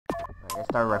Let's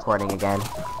start recording again.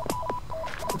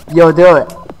 Yo, do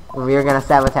it. We're gonna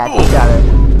sabotage each other.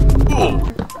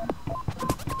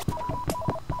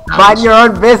 Mind your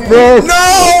own business.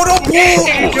 No, don't pull.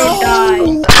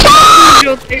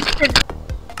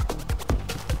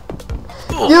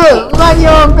 Dude, mind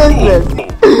your own business.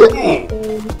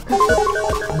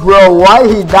 Bro, why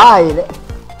he died?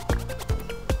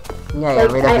 Yeah,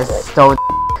 get rid of this stone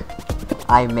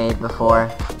I made before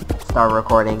start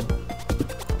recording.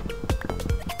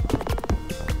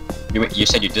 You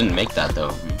said you didn't make that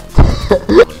though.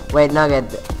 Wait, Nugget.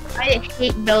 I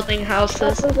hate building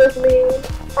houses. Just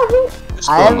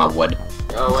pull my wood.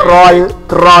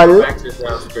 Troll.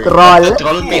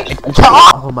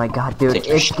 Oh my god, dude,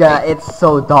 it's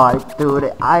so dark,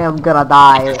 dude. I am gonna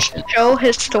die. Show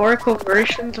historical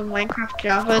versions of Minecraft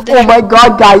Java Edition. Oh my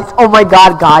god, guys. Oh my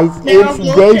god, guys. Now It's go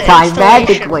to daytime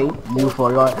installation. magically. You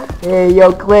forgot. Hey,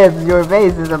 yo, Clips, your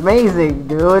face is amazing,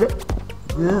 dude.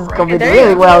 This is coming There really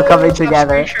you go. well coming That's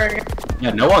together. for sure.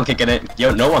 Yeah, no one can get in.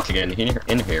 Yo, no one can get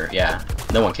in here. Yeah,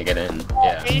 no one can get in.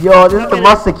 Yeah. Yo, this is the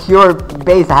most secure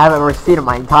base I have ever seen in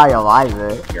my entire life.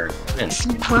 You're in.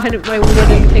 My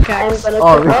wooden pickaxe.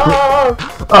 Oh,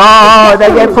 oh, they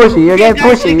get pushy. You're getting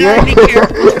pushy. Gotta be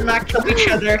careful to not kill each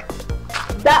other.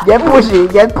 Get pushy.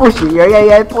 Get pushy. You're gonna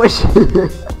get pushy.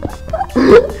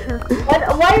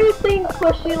 Why are you saying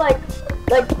pushy like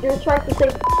you're trying to say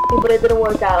pushy, but it didn't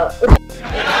work out?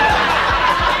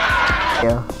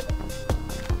 Yeah.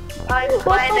 I'm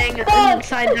planning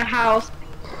inside the house.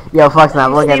 Yo, Flux, now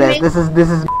look at this. This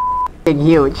is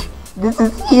huge. This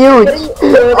is huge. This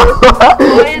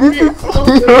is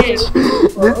huge.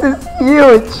 This is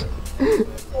huge.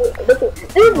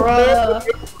 Bruh,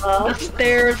 the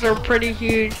stairs are pretty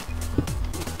huge.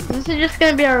 This is just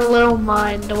gonna be our little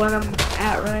mine, the one I'm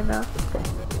at right now.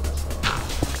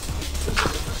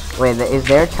 Wait, is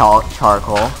there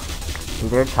charcoal? Is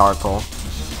there charcoal?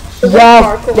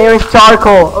 Yes, there's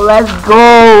charcoal. Let's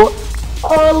go.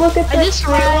 Oh, look at I this. just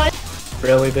realized.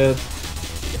 Really did.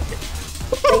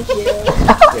 Thank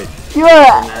you.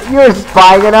 You're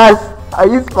spying on us. Are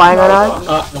you spying on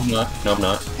us? I'm not. No, I'm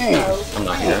not. I'm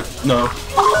not here. No.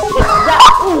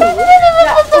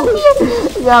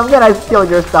 Yeah, I'm gonna steal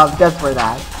your stuff just for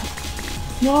that.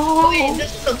 No, wait,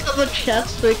 just to the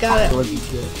chest, we got it.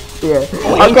 Yeah.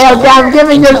 Okay, I'm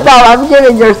giving your stuff. I'm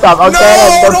giving your stuff.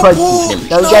 Okay, No, don't push.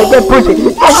 don't Okay, get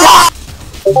pushing.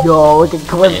 Yo, look at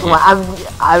Clips.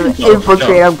 I'm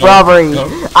infiltrating robbery.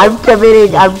 I'm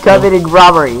committing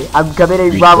robbery. I'm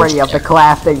committing robbery of the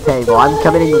crafting table. I'm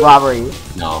committing robbery.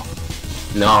 No.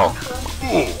 No.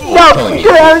 No,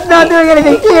 I'm not doing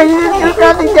anything here. You're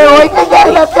crafting table. Wait,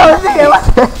 let's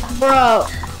go. Bro,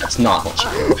 That's not what you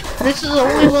do. this is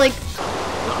only like.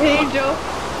 Hey Joe.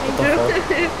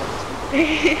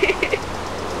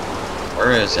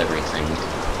 Where is everything?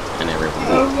 And everything.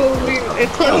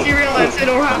 Eclipse, you realize I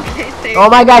don't have anything. Oh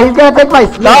my god, he's gonna take my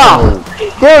stuff.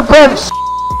 Dude, Pimp.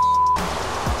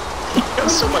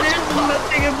 So much There's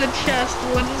nothing in the chest.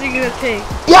 What is he gonna take?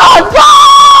 Yo, go!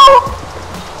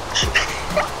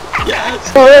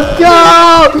 Yes. Let's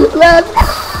go! Let's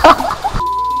go!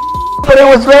 But it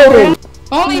was raining.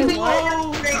 Only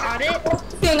got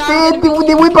it.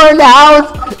 Did we burn the house?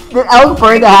 Did Elk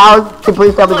burn the house? Can you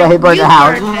please tell me that he burned the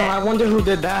house? I wonder who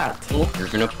did that. Oh, you're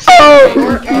gonna.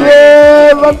 Oh,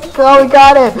 yeah, let's go, we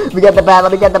got it. We got the bat,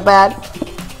 let me get the bat.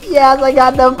 Yes, I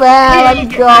got the bat, let's Are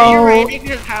you go. raiding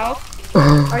his house?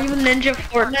 Are you Ninja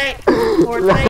Fortnite?